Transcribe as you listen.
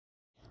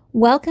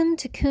Welcome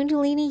to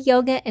Kundalini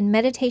Yoga and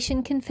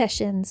Meditation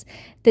Confessions,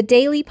 the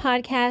daily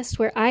podcast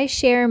where I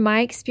share my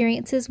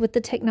experiences with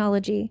the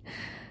technology.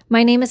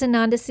 My name is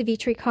Ananda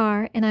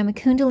Savitrikar, and I'm a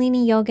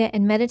Kundalini Yoga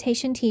and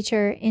Meditation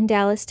teacher in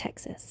Dallas,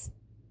 Texas.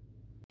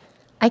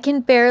 I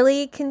can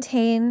barely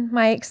contain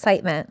my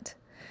excitement.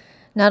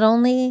 Not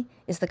only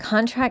is the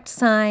contract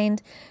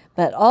signed,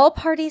 but all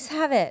parties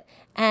have it,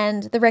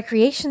 and the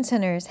recreation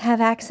centers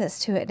have access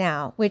to it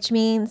now, which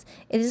means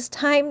it is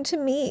time to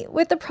meet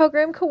with the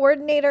program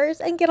coordinators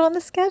and get on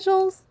the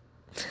schedules.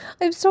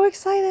 I'm so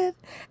excited.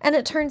 And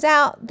it turns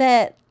out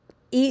that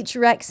each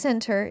rec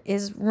center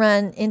is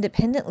run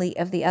independently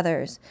of the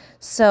others.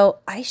 So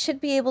I should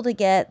be able to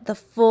get the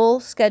full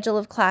schedule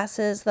of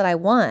classes that I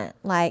want,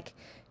 like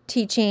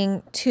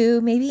teaching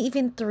 2, maybe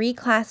even 3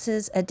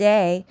 classes a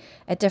day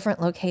at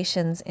different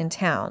locations in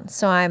town.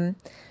 So I'm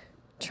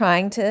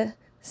trying to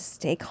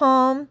stay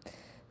calm.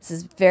 This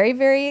is very,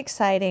 very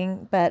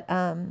exciting, but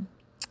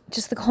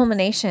just the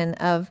culmination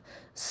of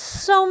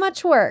so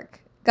much work.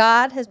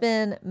 God has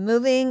been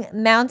moving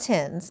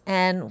mountains,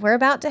 and we're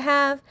about to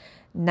have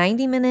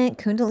 90-minute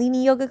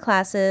Kundalini yoga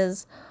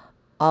classes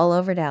all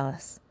over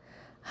Dallas.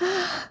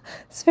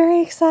 It's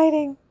very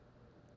exciting.